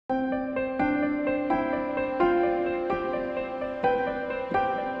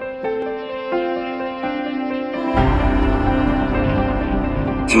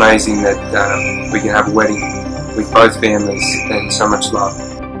It's amazing that we can have a wedding with both families and so much love.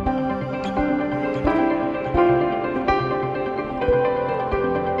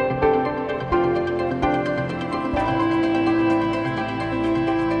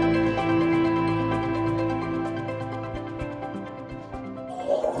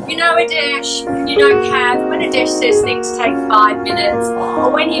 You know Adesh, you know Kath, when Adesh says things take 5 minutes, or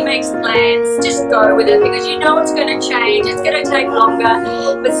when he makes plans, just go with it, because you know it's going to change, it's going to take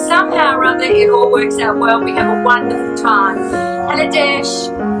longer, but somehow or other it all works out well. We have a wonderful time. And Adesh,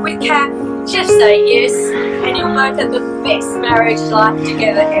 with Kath, just say yes, and you'll both have the best marriage life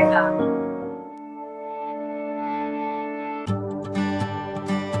together ever.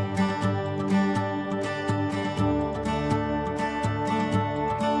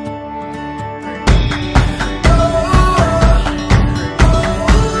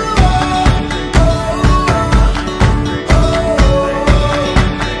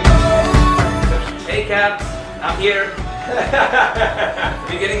 I'm here.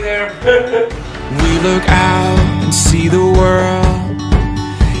 We're getting there. We look out and see the world.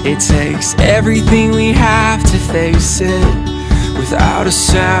 It takes everything we have to face it. Without a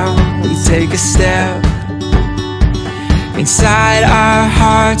sound, we take a step. Inside our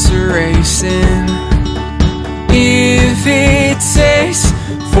hearts are racing. If it takes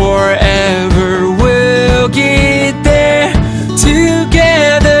forever, we'll get there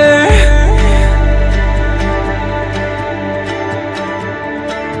together.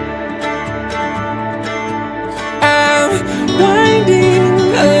 Winding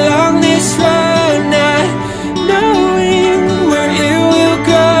along this road, not knowing where it will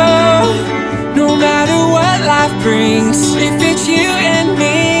go. No matter what life brings, if it's you and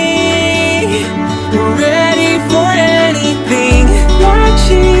me, we're ready for anything.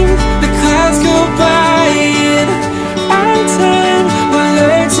 Watching the clouds go by, in our time we'll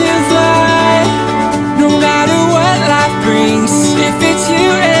learn to fly. No matter what life brings, if it's you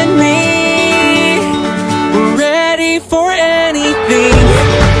and me, for anything.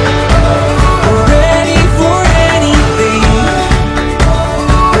 We're ready for anything.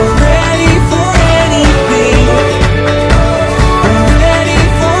 We're ready for anything. We're ready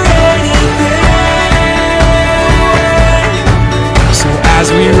for anything. So as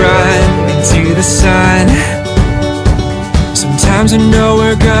we run into the sun, sometimes I know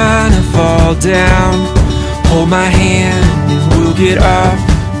we're gonna fall down. Hold my hand and we'll get up.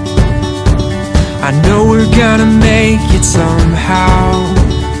 I know we're gonna make it somehow.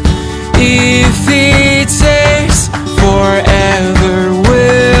 If it takes forever,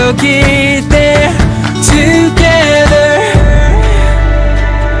 we'll get there together.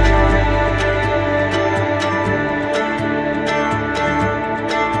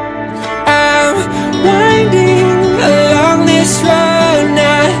 I'm winding along this road,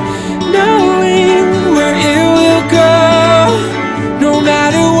 not knowing where it will go. No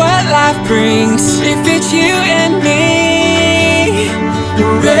matter what life brings, if it's you and me,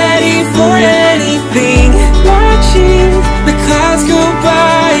 we're ready for anything. Watching the clouds go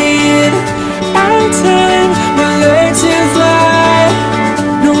by, in our time we'll learn to fly.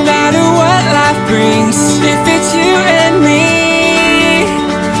 No matter what life brings, if it's you and me,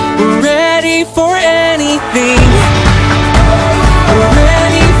 we're ready for anything. We're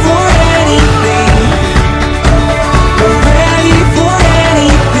ready for anything. We're ready for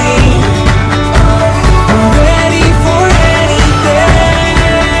anything. We're ready for anything.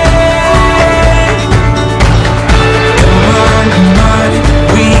 Come on,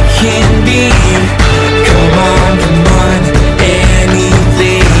 we can be. Come on,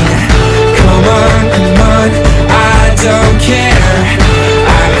 anything. Come on, I don't care.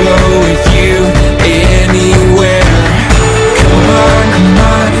 I go with you anywhere. Come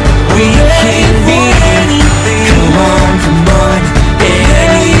on, we can be. Come on,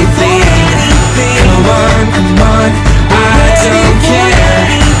 anything. Come on, I don't care.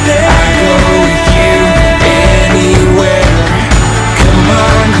 I go with you anywhere. Come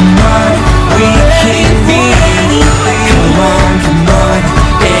on, we can be. Come on,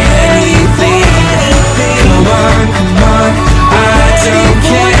 anything. Come on, I don't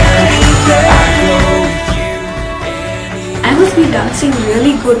care. I go with you anywhere. I must be dancing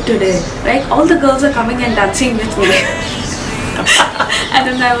really good today, right? All the girls are coming and dancing with me. And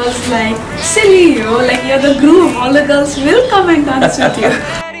then I was like, silly you, like you're the groom, all the girls will come and dance with you.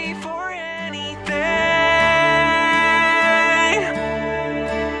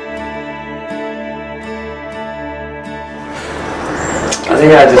 I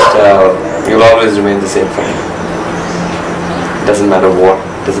think you'll always remain the same for me. Doesn't matter what,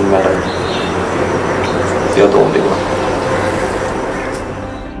 doesn't matter. You're the only one.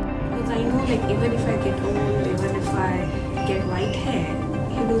 get old, even if I get white hair,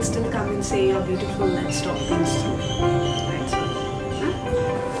 he will still come and say you're beautiful, let's talk things through. Right, so,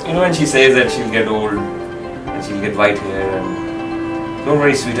 huh? You know, when she says that she'll get old and she'll get white hair, and don't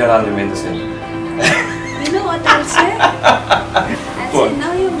worry, sweetheart, I'll remain the same. You know what I'll say? I'll say,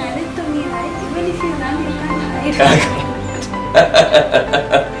 now you're married to me, right? Even if you run, you can't hide.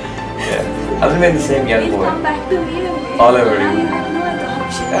 Yeah, I'll remain the same young You'll boy. come back to me again. All over Now you. you have no other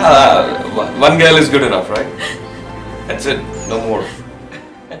option. One girl is good enough, right? That's it, no more.